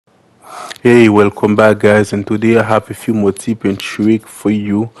Hey, welcome back guys, and today I have a few more tips and tricks for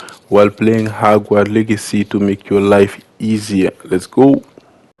you while playing Hogwarts Legacy to make your life easier. Let's go.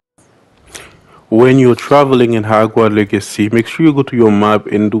 When you're traveling in Hogwarts Legacy, make sure you go to your map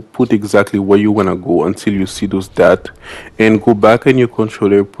and put exactly where you want to go until you see those dots. And go back on your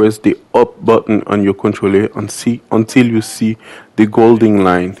controller, press the up button on your controller and see until you see the golden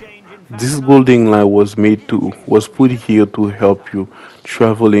line. This golden line was put here to help you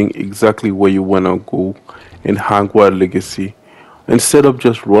traveling exactly where you want to go in Hogwarts Legacy. Instead of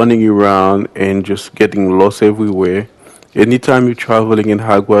just running around and just getting lost everywhere, anytime you're traveling in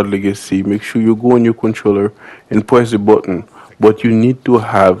Hogwarts Legacy, make sure you go on your controller and press the button. But you need to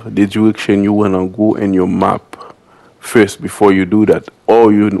have the direction you want to go in your map first before you do that,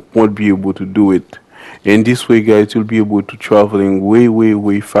 or you won't be able to do it. In this way, guys, you'll be able to traveling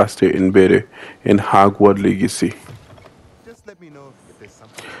way faster and better in Hogwarts Legacy. Just let me know if there's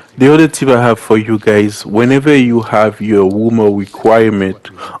something missing. The other tip I have for you guys, whenever you have your rumor requirement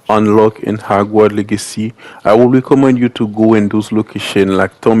unlocked in Hogwarts Legacy, I will recommend you to go in those locations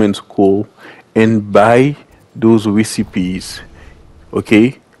like Tom and School and buy those recipes.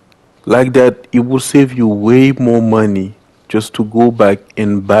 Okay? Like that, it will save you way more money just to go back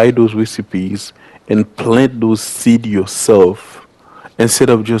and buy those recipes and plant those seeds yourself instead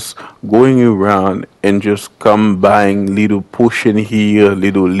of just going around and just come buying little potion here,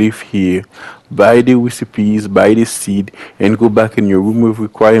 little leaf here. Buy the recipes, buy the seed, and go back in your room of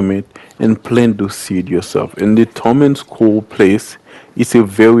requirement and plant those seed yourself. And the Torment School place is a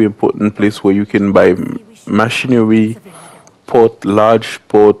very important place where you can buy machinery, pot, large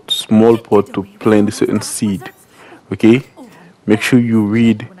pot, small pot to plant a certain seed. Okay, make sure you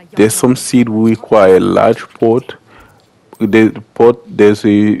read. There's some seed we require large pot.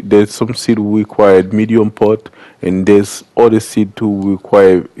 There's some seed we require medium pot, and there's other seed to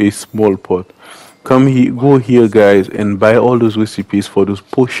require a small pot. Come here, go here, guys, and buy all those recipes for those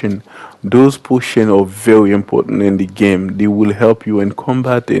potion. Those potion are very important in the game. They will help you in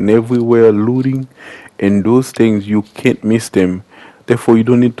combat and everywhere looting, and those things you can't miss them. Therefore, you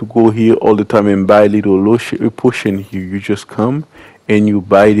don't need to go here all the time and buy little potion here. You just come and you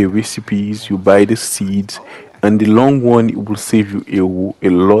buy the recipes, you buy the seeds, and the long run it will save you a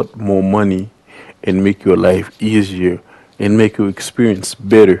lot more money and make your life easier and make your experience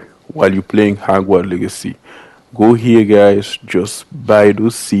better while you're playing Hogwarts Legacy. Go here, guys. Just buy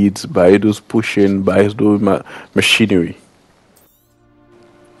those seeds, buy those potion, buy those machinery.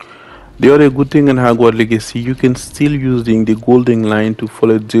 The other good thing in Hogwarts Legacy, you can still using the golden line to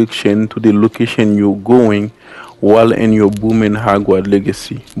follow direction to the location you're going while in your boom in Hogwarts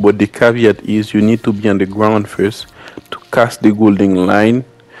Legacy. But the caveat is you need to be on the ground first to cast the golden line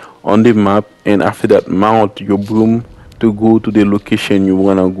on the map, and after that mount your broom to go to the location you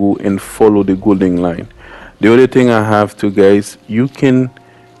wanna go and follow the golden line. The other thing I have to guys, you can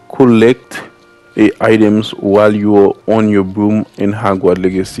collect items while you're on your broom in Hogwarts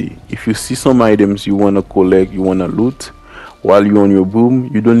Legacy. If you see some items you want to collect, you want to loot while you're on your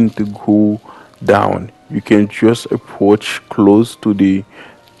broom, you don't need to go down. You can just approach close to the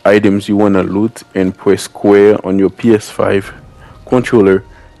items you want to loot and press square on your PS5 controller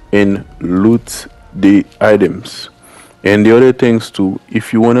and loot the items. And the other things too,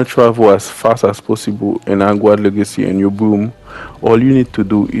 if you want to travel as fast as possible in Hogwarts Legacy and your broom, all you need to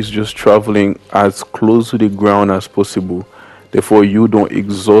do is just traveling as close to the ground as possible. Therefore, you don't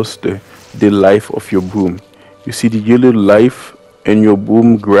exhaust the life of your broom. You see the yellow life in your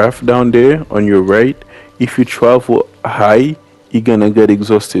broom graph down there on your right. If you travel high, you're gonna get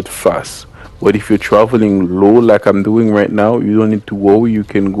exhausted fast. But if you're traveling low like I'm doing right now, you don't need to worry. You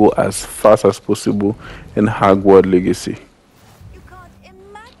can go as fast as possible in Hogwarts Legacy.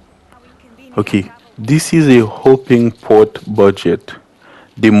 Okay, this is a hopping pot budget.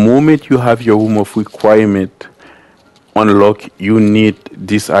 The moment you have your room of requirement unlocked, you need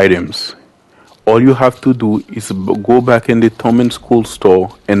these items. All you have to do is go back in the Torment School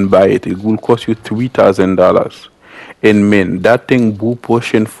store and buy it. It will cost you $3,000. And man, that thing brew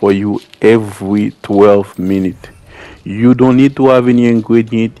potion for you every 12 minutes. You don't need to have any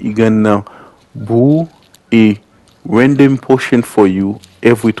ingredient. You're gonna brew a random potion for you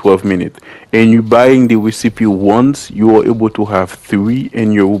every 12 minutes. And you buying the recipe once, you are able to have 3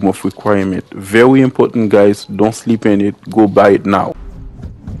 in your room of requirement. Very important, guys. Don't sleep in it. Go buy it now.